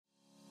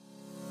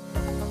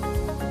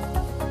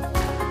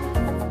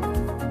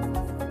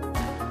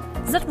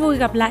Rất vui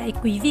gặp lại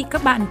quý vị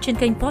các bạn trên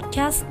kênh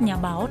podcast Nhà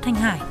báo Thanh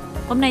Hải.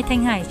 Hôm nay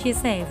Thanh Hải chia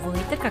sẻ với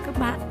tất cả các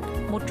bạn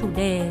một chủ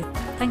đề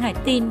Thanh Hải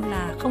tin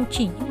là không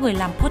chỉ những người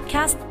làm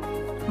podcast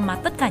mà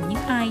tất cả những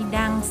ai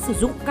đang sử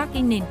dụng các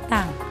cái nền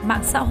tảng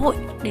mạng xã hội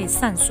để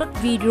sản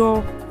xuất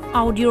video,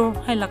 audio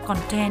hay là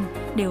content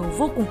đều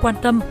vô cùng quan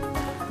tâm.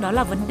 Đó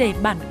là vấn đề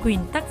bản quyền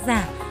tác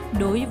giả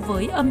đối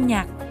với âm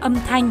nhạc, âm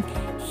thanh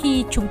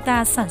khi chúng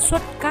ta sản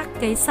xuất các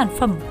cái sản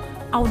phẩm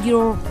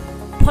audio,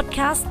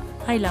 podcast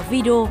hay là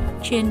video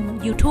trên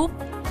YouTube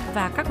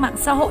và các mạng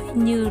xã hội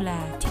như là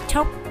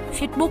TikTok,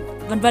 Facebook,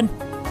 vân vân.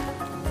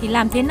 Thì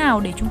làm thế nào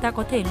để chúng ta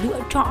có thể lựa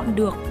chọn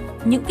được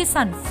những cái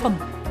sản phẩm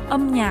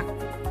âm nhạc,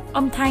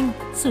 âm thanh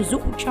sử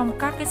dụng trong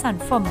các cái sản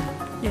phẩm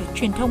để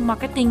truyền thông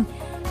marketing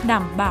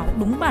đảm bảo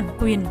đúng bản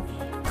quyền,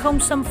 không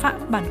xâm phạm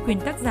bản quyền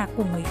tác giả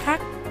của người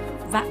khác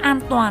và an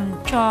toàn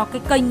cho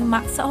cái kênh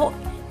mạng xã hội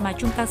mà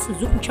chúng ta sử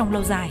dụng trong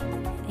lâu dài.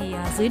 Thì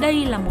dưới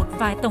đây là một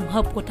vài tổng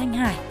hợp của Thanh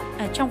Hải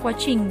trong quá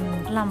trình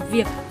làm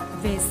việc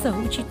về sở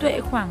hữu trí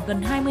tuệ khoảng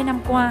gần 20 năm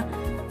qua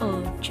ở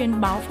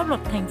trên báo Pháp luật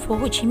Thành phố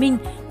Hồ Chí Minh,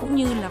 cũng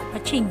như là quá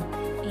trình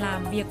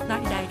làm việc tại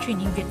Đài Truyền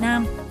hình Việt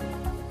Nam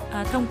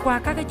thông qua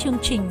các cái chương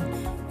trình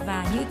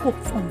và những cuộc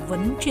phỏng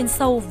vấn chuyên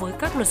sâu với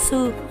các luật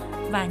sư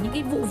và những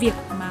cái vụ việc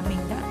mà mình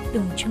đã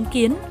từng chứng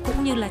kiến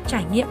cũng như là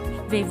trải nghiệm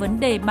về vấn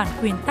đề bản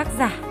quyền tác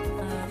giả.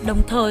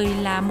 Đồng thời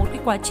là một cái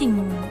quá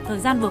trình thời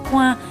gian vừa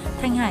qua,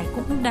 Thanh Hải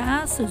cũng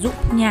đã sử dụng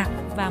nhạc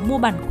và mua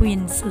bản quyền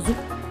sử dụng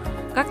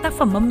các tác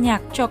phẩm âm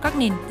nhạc cho các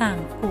nền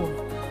tảng của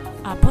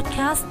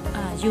podcast,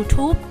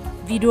 YouTube,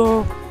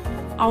 video,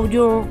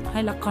 audio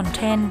hay là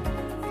content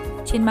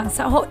trên mạng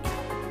xã hội.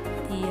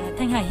 Thì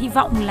Thanh Hải hy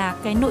vọng là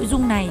cái nội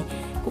dung này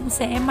cũng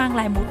sẽ mang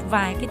lại một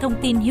vài cái thông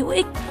tin hữu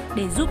ích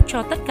để giúp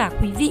cho tất cả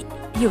quý vị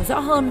hiểu rõ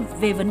hơn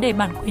về vấn đề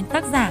bản quyền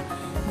tác giả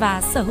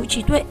và sở hữu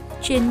trí tuệ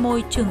trên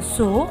môi trường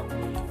số.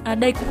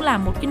 Đây cũng là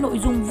một cái nội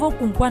dung vô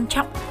cùng quan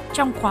trọng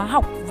trong khóa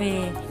học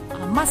về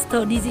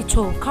Master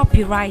Digital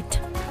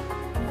Copyright,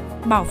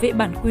 bảo vệ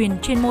bản quyền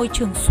trên môi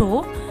trường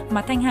số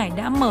mà Thanh Hải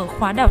đã mở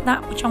khóa đào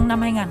tạo trong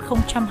năm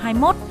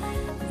 2021,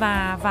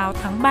 và vào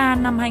tháng 3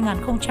 năm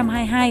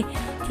 2022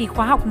 thì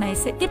khóa học này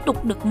sẽ tiếp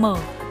tục được mở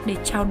để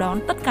chào đón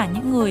tất cả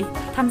những người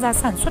tham gia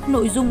sản xuất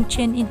nội dung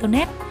trên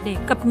Internet để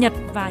cập nhật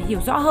và hiểu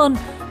rõ hơn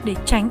để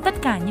tránh tất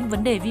cả những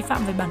vấn đề vi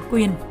phạm về bản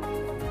quyền.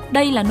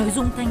 Đây là nội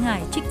dung Thanh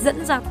Hải trích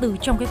dẫn ra từ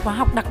trong cái khóa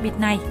học đặc biệt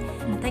này.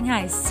 Thanh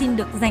Hải xin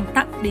được dành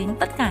tặng đến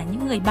tất cả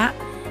những người bạn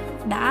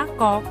đã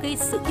có cái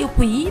sự yêu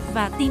quý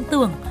và tin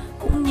tưởng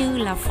cũng như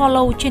là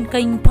follow trên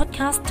kênh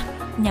podcast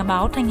Nhà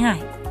báo Thanh Hải.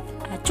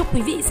 Chúc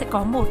quý vị sẽ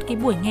có một cái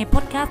buổi nghe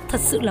podcast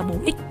thật sự là bổ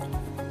ích.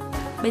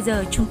 Bây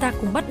giờ chúng ta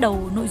cùng bắt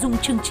đầu nội dung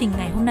chương trình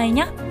ngày hôm nay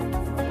nhé.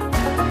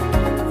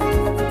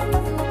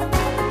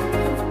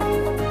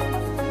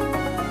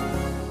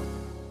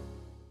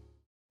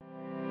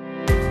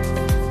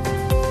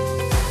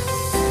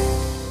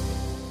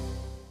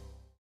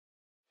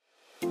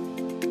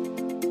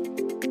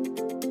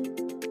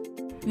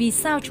 Vì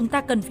sao chúng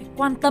ta cần phải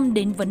quan tâm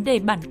đến vấn đề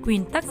bản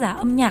quyền tác giả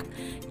âm nhạc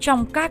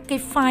trong các cái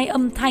file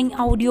âm thanh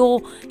audio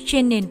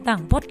trên nền tảng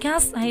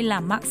podcast hay là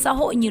mạng xã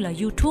hội như là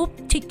YouTube,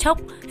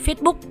 TikTok,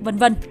 Facebook, vân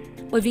vân?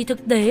 Bởi vì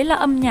thực tế là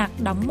âm nhạc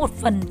đóng một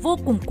phần vô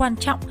cùng quan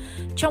trọng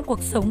trong cuộc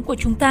sống của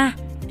chúng ta,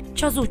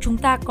 cho dù chúng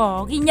ta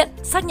có ghi nhận,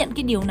 xác nhận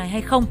cái điều này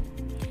hay không.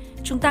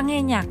 Chúng ta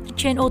nghe nhạc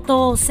trên ô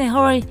tô, xe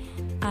hơi,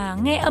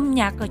 nghe âm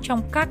nhạc ở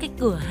trong các cái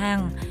cửa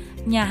hàng,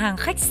 nhà hàng,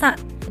 khách sạn,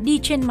 đi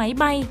trên máy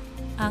bay,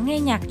 nghe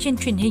nhạc trên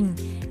truyền hình,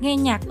 nghe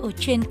nhạc ở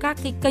trên các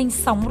cái kênh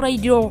sóng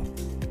radio,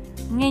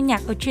 nghe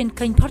nhạc ở trên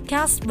kênh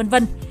podcast, vân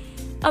vân.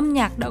 Âm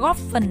nhạc đã góp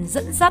phần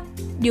dẫn dắt,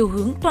 điều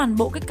hướng toàn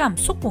bộ cái cảm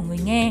xúc của người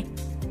nghe.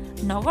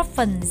 Nó góp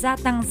phần gia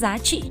tăng giá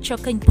trị cho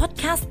kênh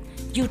podcast,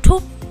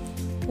 YouTube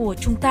của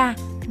chúng ta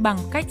bằng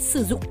cách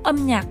sử dụng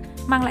âm nhạc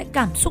mang lại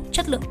cảm xúc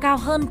chất lượng cao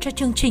hơn cho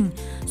chương trình,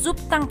 giúp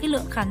tăng cái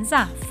lượng khán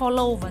giả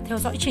follow và theo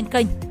dõi trên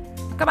kênh.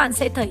 Các bạn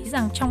sẽ thấy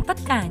rằng trong tất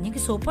cả những cái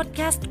số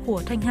podcast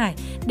của Thanh Hải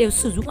đều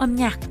sử dụng âm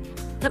nhạc,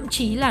 thậm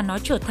chí là nó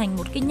trở thành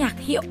một cái nhạc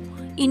hiệu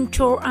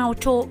intro,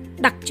 outro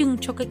đặc trưng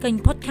cho cái kênh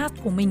podcast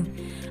của mình.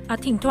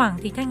 Thỉnh thoảng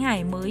thì Thanh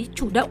Hải mới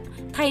chủ động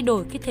thay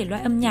đổi cái thể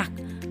loại âm nhạc,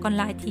 còn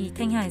lại thì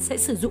Thanh Hải sẽ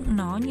sử dụng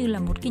nó như là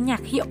một cái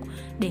nhạc hiệu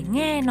để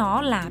nghe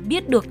nó là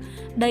biết được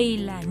đây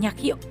là nhạc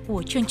hiệu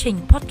của chương trình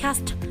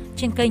podcast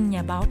trên kênh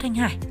Nhà báo Thanh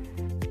Hải.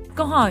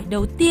 Câu hỏi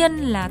đầu tiên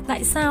là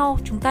tại sao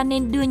chúng ta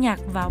nên đưa nhạc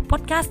vào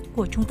podcast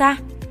của chúng ta?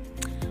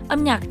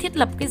 Âm nhạc thiết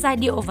lập cái giai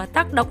điệu và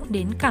tác động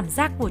đến cảm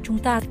giác của chúng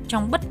ta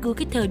trong bất cứ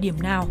cái thời điểm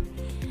nào.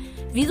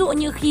 Ví dụ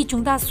như khi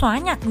chúng ta xóa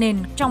nhạc nền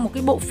trong một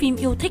cái bộ phim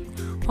yêu thích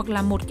hoặc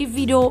là một cái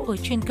video ở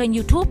trên kênh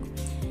YouTube,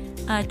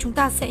 chúng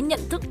ta sẽ nhận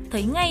thức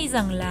thấy ngay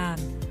rằng là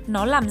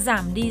nó làm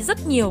giảm đi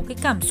rất nhiều cái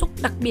cảm xúc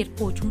đặc biệt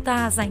của chúng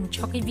ta dành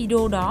cho cái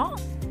video đó.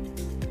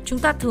 Chúng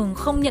ta thường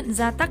không nhận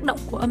ra tác động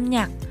của âm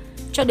nhạc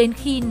cho đến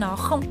khi nó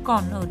không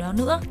còn ở đó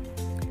nữa.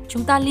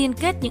 Chúng ta liên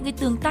kết những cái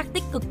tương tác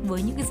tích cực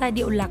với những cái giai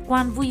điệu lạc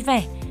quan vui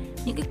vẻ,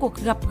 những cái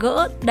cuộc gặp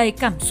gỡ đầy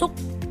cảm xúc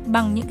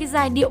bằng những cái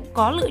giai điệu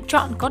có lựa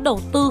chọn, có đầu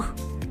tư.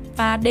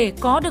 Và để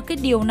có được cái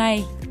điều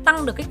này,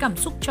 tăng được cái cảm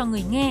xúc cho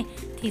người nghe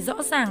thì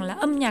rõ ràng là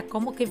âm nhạc có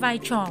một cái vai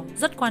trò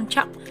rất quan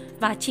trọng.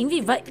 Và chính vì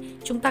vậy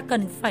chúng ta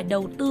cần phải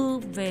đầu tư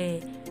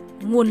về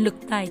nguồn lực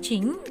tài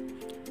chính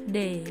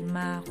để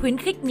mà khuyến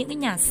khích những cái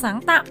nhà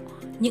sáng tạo,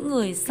 những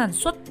người sản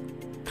xuất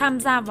tham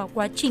gia vào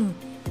quá trình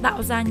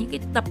tạo ra những cái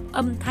tập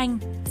âm thanh,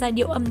 giai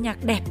điệu âm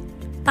nhạc đẹp,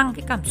 tăng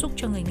cái cảm xúc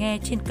cho người nghe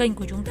trên kênh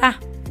của chúng ta.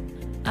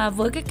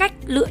 Với cái cách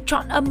lựa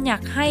chọn âm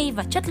nhạc hay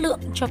và chất lượng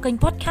cho kênh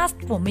podcast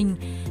của mình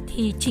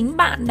thì chính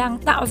bạn đang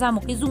tạo ra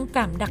một cái dung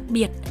cảm đặc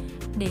biệt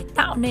để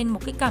tạo nên một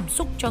cái cảm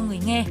xúc cho người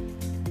nghe,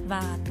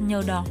 và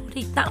nhờ đó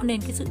thì tạo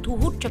nên cái sự thu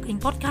hút cho kênh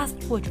podcast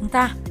của chúng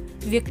ta.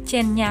 Việc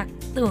chèn nhạc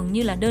tưởng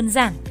như là đơn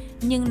giản,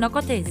 nhưng nó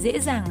có thể dễ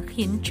dàng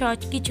khiến cho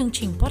cái chương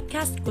trình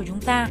podcast của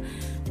chúng ta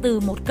từ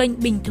một kênh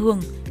bình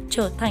thường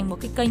trở thành một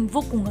cái kênh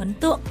vô cùng ấn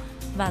tượng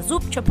và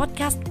giúp cho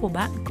podcast của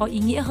bạn có ý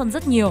nghĩa hơn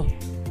rất nhiều.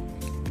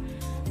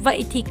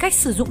 Vậy thì cách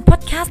sử dụng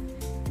podcast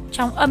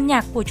trong âm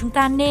nhạc của chúng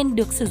ta nên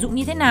được sử dụng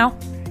như thế nào?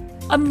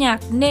 Âm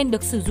nhạc nên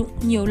được sử dụng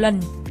nhiều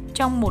lần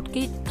trong một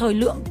cái thời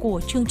lượng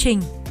của chương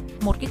trình,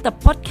 một cái tập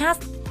podcast.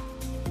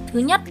 Thứ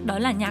nhất đó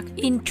là nhạc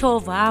intro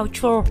và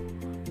outro,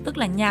 tức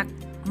là nhạc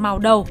màu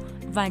đầu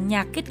và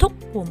nhạc kết thúc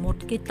của một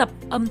cái tập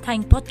âm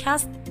thanh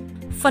podcast.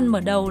 Phần mở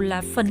đầu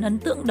là phần ấn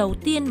tượng đầu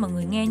tiên mà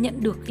người nghe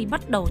nhận được khi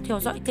bắt đầu theo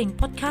dõi kênh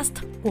podcast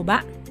của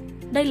bạn.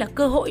 Đây là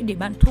cơ hội để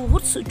bạn thu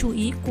hút sự chú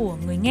ý của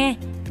người nghe,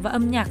 và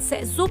âm nhạc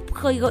sẽ giúp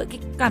khơi gợi cái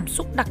cảm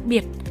xúc đặc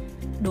biệt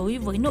đối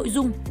với nội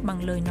dung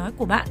bằng lời nói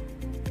của bạn.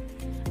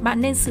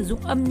 Bạn nên sử dụng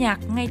âm nhạc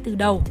ngay từ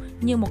đầu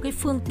như một cái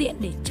phương tiện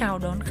để chào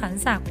đón khán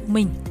giả của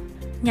mình.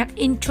 Nhạc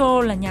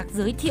intro là nhạc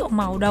giới thiệu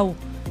màu đầu,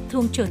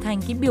 thường trở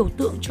thành cái biểu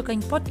tượng cho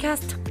kênh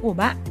podcast của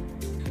bạn.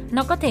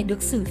 Nó có thể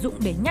được sử dụng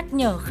để nhắc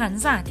nhở khán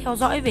giả theo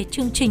dõi về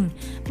chương trình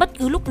bất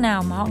cứ lúc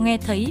nào mà họ nghe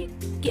thấy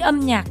cái âm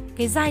nhạc,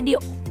 cái giai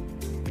điệu.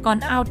 Còn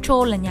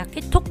outro là nhạc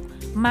kết thúc,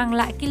 mang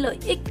lại cái lợi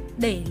ích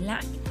để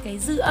lại cái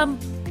dư âm,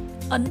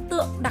 ấn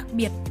tượng đặc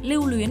biệt,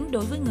 lưu luyến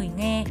đối với người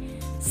nghe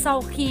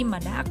sau khi mà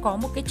đã có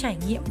một cái trải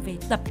nghiệm về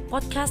tập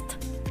podcast.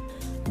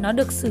 Nó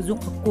được sử dụng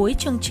ở cuối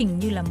chương trình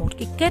như là một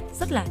cái kết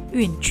rất là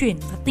uyển chuyển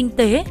và tinh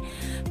tế.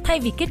 Thay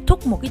vì kết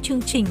thúc một cái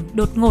chương trình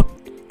đột ngột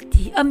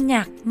thì âm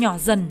nhạc nhỏ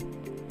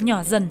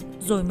dần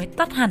rồi mới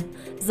tắt hẳn,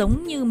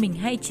 giống như mình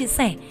hay chia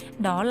sẻ,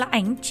 đó là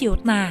ánh chiều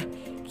tà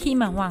khi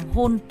mà hoàng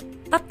hôn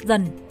tắt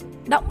dần,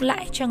 đọng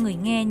lại cho người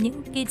nghe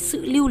những cái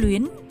sự lưu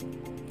luyến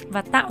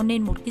và tạo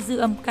nên một cái dư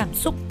âm cảm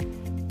xúc.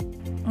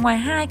 Ngoài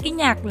hai cái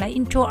nhạc là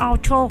intro,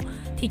 outro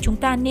thì chúng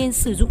ta nên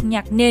sử dụng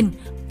nhạc nền,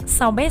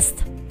 sound bass.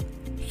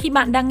 Khi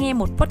bạn đang nghe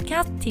một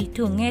podcast thì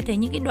thường nghe thấy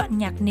những cái đoạn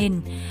nhạc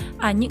nền,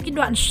 những cái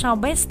đoạn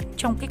sound bass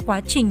trong cái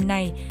quá trình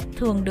này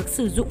thường được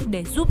sử dụng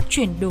để giúp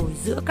chuyển đổi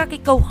giữa các cái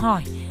câu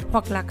hỏi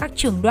hoặc là các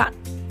trường đoạn,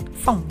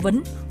 phỏng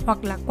vấn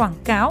hoặc là quảng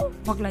cáo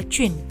hoặc là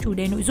chuyển chủ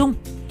đề nội dung.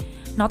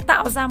 Nó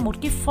tạo ra một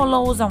cái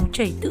follow dòng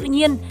chảy tự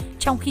nhiên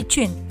trong khi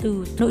chuyển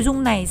từ nội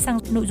dung này sang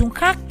nội dung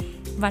khác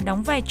và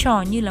đóng vai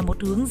trò như là một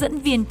hướng dẫn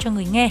viên cho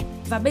người nghe.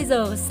 Và bây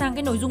giờ sang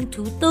cái nội dung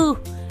thứ tư,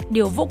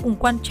 điều vô cùng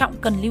quan trọng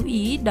cần lưu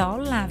ý đó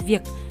là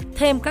việc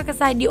thêm các cái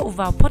giai điệu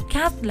vào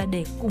podcast là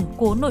để củng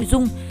cố nội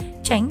dung,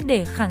 tránh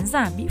để khán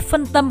giả bị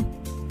phân tâm.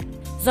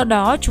 Do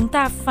đó chúng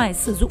ta phải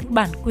sử dụng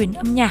bản quyền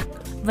âm nhạc.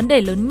 Vấn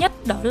đề lớn nhất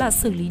đó là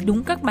xử lý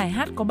đúng các bài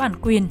hát có bản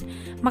quyền.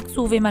 Mặc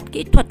dù về mặt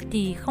kỹ thuật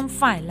thì không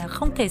phải là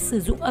không thể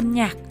sử dụng âm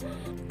nhạc.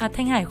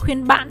 Thanh Hải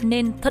khuyên bạn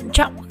nên thận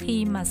trọng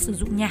khi mà sử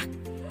dụng nhạc.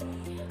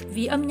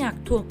 Vì âm nhạc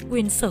thuộc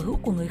quyền sở hữu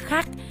của người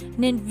khác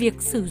nên việc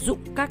sử dụng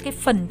các cái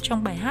phần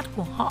trong bài hát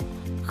của họ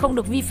không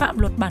được vi phạm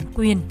luật bản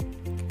quyền.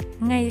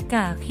 Ngay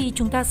cả khi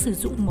chúng ta sử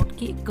dụng một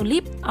cái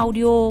clip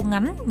audio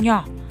ngắn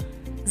nhỏ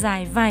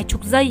dài vài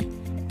chục giây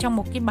trong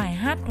một cái bài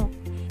hát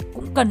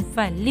cũng cần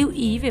phải lưu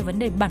ý về vấn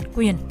đề bản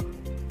quyền.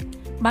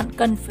 Bạn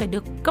cần phải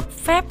được cấp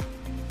phép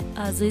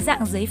dưới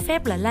dạng giấy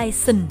phép là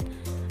license,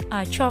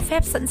 cho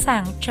phép sẵn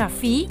sàng trả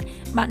phí.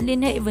 Bạn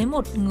liên hệ với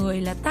một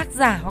người là tác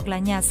giả hoặc là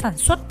nhà sản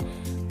xuất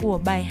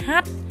của bài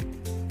hát,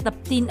 tập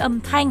tin âm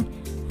thanh,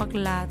 hoặc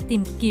là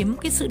tìm kiếm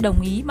cái sự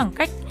đồng ý bằng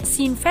cách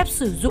xin phép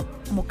sử dụng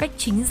một cách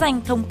chính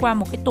danh thông qua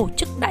một cái tổ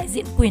chức đại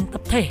diện quyền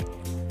tập thể.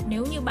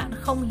 Nếu như bạn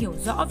không hiểu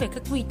rõ về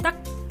các quy tắc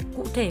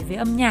cụ thể về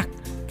âm nhạc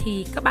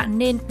thì các bạn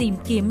nên tìm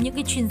kiếm những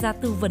cái chuyên gia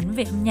tư vấn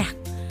về âm nhạc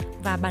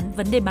và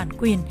vấn đề bản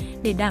quyền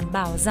để đảm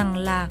bảo rằng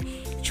là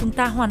chúng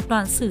ta hoàn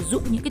toàn sử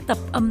dụng những cái tập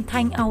âm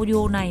thanh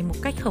audio này một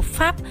cách hợp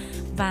pháp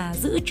và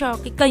giữ cho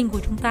cái kênh của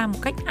chúng ta một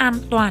cách an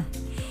toàn.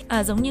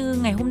 Giống như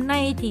ngày hôm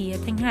nay thì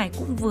Thanh Hải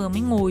cũng vừa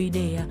mới ngồi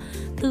để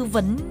tư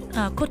vấn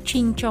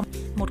coaching cho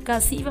một ca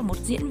sĩ và một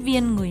diễn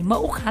viên người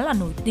mẫu khá là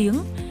nổi tiếng.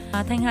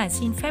 Thanh Hải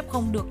xin phép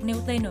không được nêu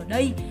tên ở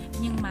đây,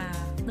 nhưng mà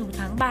từ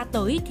tháng 3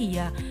 tới thì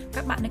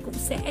các bạn ấy cũng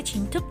sẽ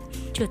chính thức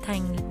trở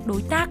thành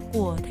đối tác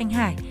của Thanh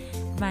Hải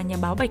và nhà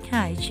báo Bạch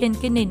Hải trên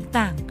cái nền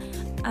tảng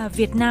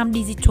Việt Nam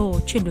Digital,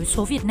 chuyển đổi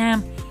số Việt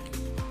Nam.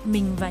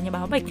 Mình và nhà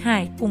báo Bạch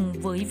Hải cùng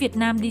với Việt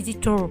Nam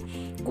Digital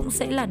cũng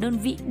sẽ là đơn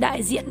vị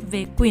đại diện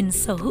về quyền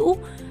sở hữu,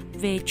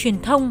 về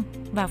truyền thông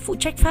và phụ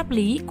trách pháp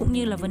lý cũng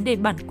như là vấn đề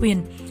bản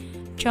quyền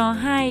cho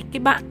hai cái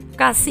bạn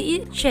ca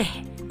sĩ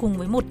trẻ cùng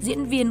với một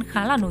diễn viên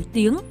khá là nổi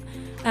tiếng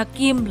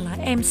kiêm là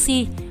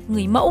MC,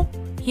 người mẫu,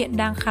 hiện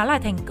đang khá là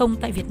thành công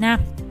tại Việt Nam.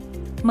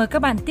 Mời các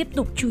bạn tiếp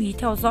tục chú ý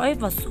theo dõi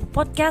vào số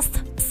podcast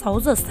 6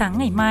 giờ sáng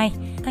ngày mai.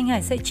 Thanh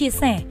Hải sẽ chia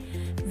sẻ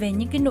về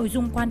những cái nội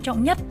dung quan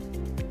trọng nhất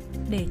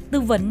để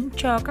tư vấn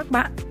cho các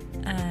bạn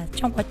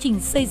trong quá trình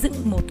xây dựng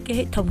một cái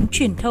hệ thống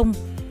truyền thông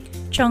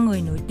cho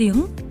người nổi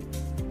tiếng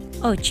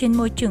ở trên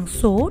môi trường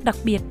số, đặc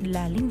biệt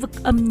là lĩnh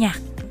vực âm nhạc,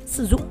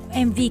 sử dụng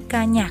MV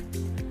ca nhạc,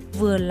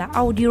 vừa là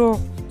audio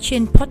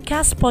trên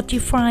podcast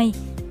Spotify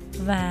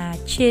và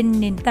trên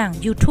nền tảng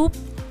YouTube,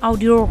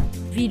 audio,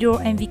 video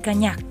MV ca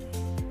nhạc.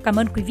 Cảm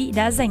ơn quý vị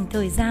đã dành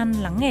thời gian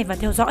lắng nghe và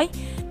theo dõi.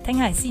 Thanh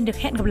Hải xin được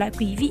hẹn gặp lại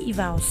quý vị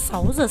vào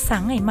 6 giờ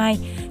sáng ngày mai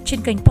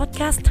trên kênh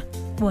podcast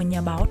của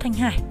Nhà báo Thanh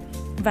Hải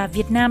và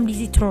Việt Nam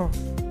Digital.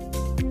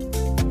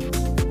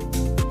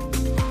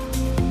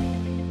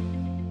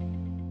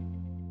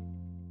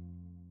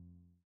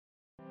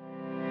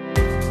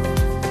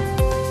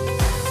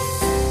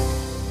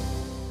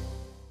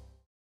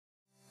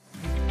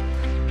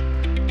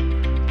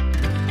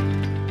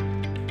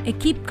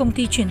 Ekip công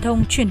ty truyền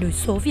thông chuyển đổi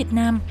số Việt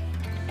Nam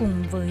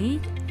cùng với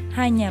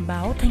hai nhà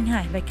báo Thanh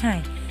Hải, Bạch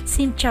Hải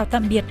xin chào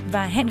tạm biệt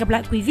và hẹn gặp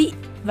lại quý vị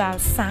vào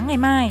sáng ngày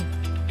mai.